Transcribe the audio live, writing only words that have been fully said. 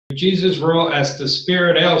Jesus' role as the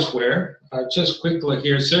Spirit elsewhere. Just quickly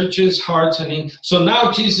here, searches hearts and so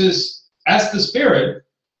now Jesus, as the Spirit,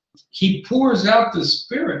 he pours out the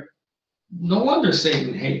Spirit. No wonder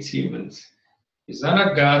Satan hates humans. He's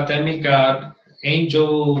not a god, demigod,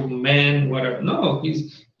 angel, man, whatever. No,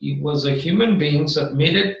 he was a human being,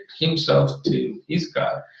 submitted himself to his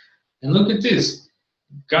God. And look at this.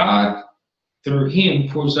 God, through him,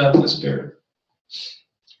 pours out the Spirit.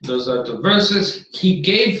 Those are the verses. He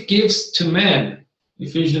gave gifts to men,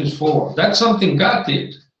 Ephesians 4. That's something God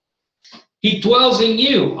did. He dwells in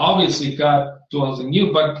you. Obviously, God dwells in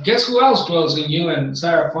you, but guess who else dwells in you? And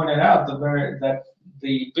Sarah pointed out that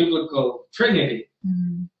the biblical Trinity.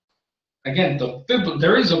 Mm-hmm. Again,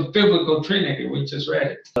 there is a biblical Trinity. We just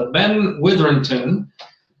read it. Ben Witherington,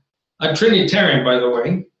 a Trinitarian, by the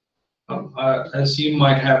way. As you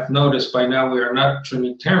might have noticed by now, we are not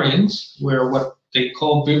Trinitarians. We're what they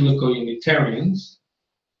call biblical Unitarians.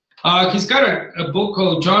 He's got a book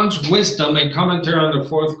called John's Wisdom, a commentary on the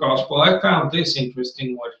fourth gospel. I found this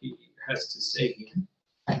interesting, what he has to say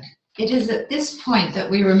here. It is at this point that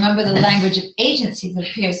we remember the language of agency that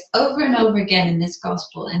appears over and over again in this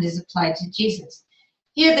gospel and is applied to Jesus.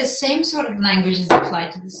 Here, the same sort of language is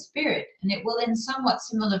applied to the Spirit, and it will in somewhat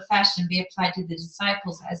similar fashion be applied to the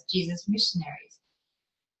disciples as Jesus' missionaries.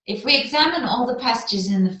 If we examine all the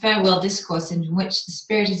passages in the farewell discourse in which the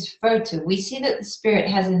Spirit is referred to, we see that the Spirit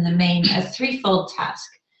has in the main a threefold task.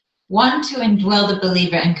 One, to indwell the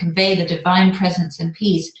believer and convey the divine presence and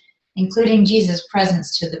peace, including Jesus'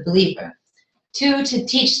 presence to the believer. Two, to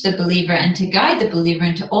teach the believer and to guide the believer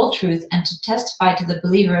into all truth and to testify to the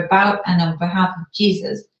believer about and on behalf of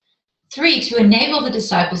Jesus. Three, to enable the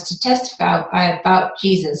disciples to testify about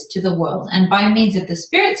Jesus to the world and by means of the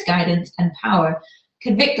Spirit's guidance and power,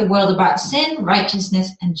 convict the world about sin,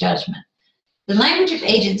 righteousness, and judgment. The language of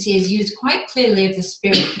agency is used quite clearly of the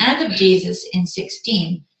Spirit and of Jesus in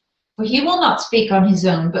 16. For he will not speak on his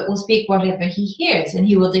own, but will speak whatever he hears, and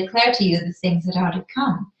he will declare to you the things that are to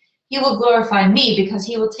come. He will glorify me, because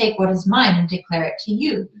he will take what is mine and declare it to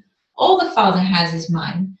you. All the Father has is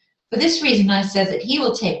mine. For this reason I said that he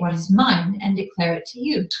will take what is mine and declare it to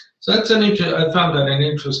you. So that's I found that an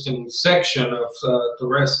interesting section of the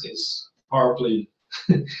rest is horribly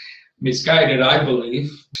misguided, I believe.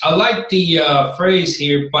 I like the phrase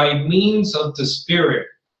here, by means of the Spirit.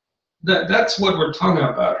 That's what we're talking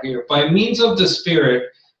about here. By means of the Spirit,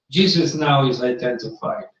 Jesus now is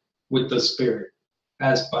identified with the Spirit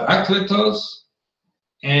as Parakletos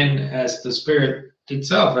and as the Spirit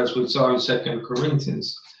itself, as we saw in 2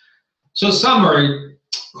 Corinthians. So summary,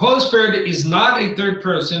 Holy Spirit is not a third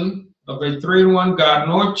person of a three-in-one God,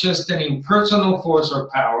 nor just an impersonal force or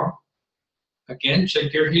power. Again,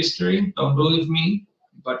 check your history. Don't believe me,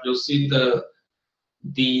 but you'll see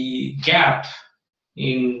the gap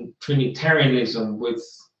in Trinitarianism with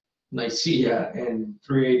Nicaea and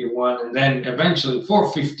 381, and then eventually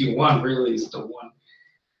 451 really is the one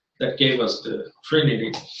that gave us the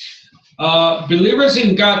Trinity. Believers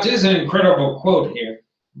in God, this is an incredible quote here.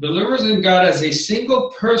 Believers in God as a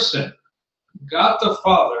single person, God the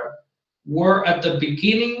Father, were at the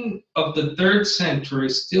beginning of the 3rd century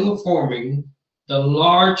still forming the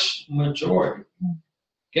large majority.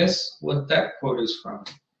 Guess what that quote is from?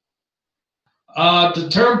 The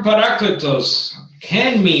term Parakletos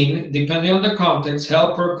can mean, depending on the context,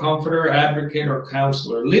 helper, comforter, advocate, or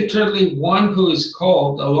counselor. Literally one who is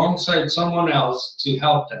called alongside someone else to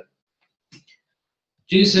help them.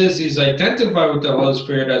 Jesus is identified with the Holy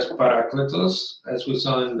Spirit as Parakletos, as we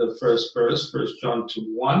saw in the first verse, 1 John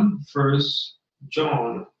 2:1. 1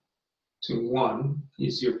 John 2:1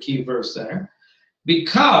 is your key verse there.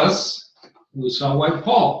 Because we saw why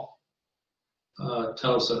Paul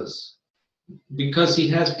tells us. Because he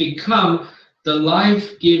has become the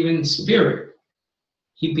life-giving Spirit.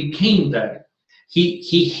 He became that.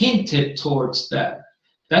 He hinted towards that.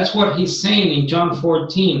 That's what he's saying in John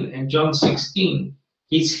 14 and John 16.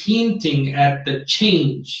 He's hinting at the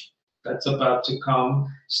change that's about to come,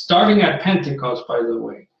 starting at Pentecost, by the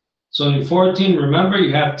way. So in 14, remember,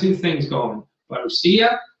 you have two things going.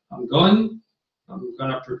 Parousia, I'm going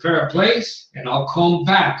to prepare a place, and I'll come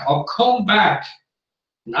back. I'll come back.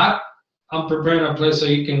 Not I'm preparing a place so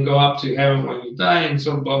you can go up to heaven when you die and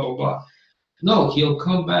so blah, blah, blah. No, he'll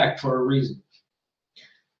come back for a reason.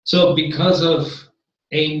 So because of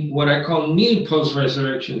what I call new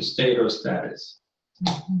post-resurrection state or status.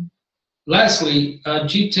 Mm-hmm. Lastly,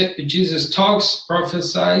 Jesus talks,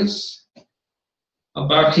 prophesies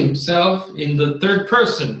about himself in the third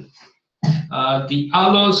person. The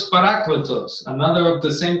allos parakletos, another of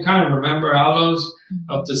the same kind. Remember, allos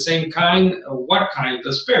of the same kind. What kind?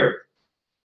 The Spirit.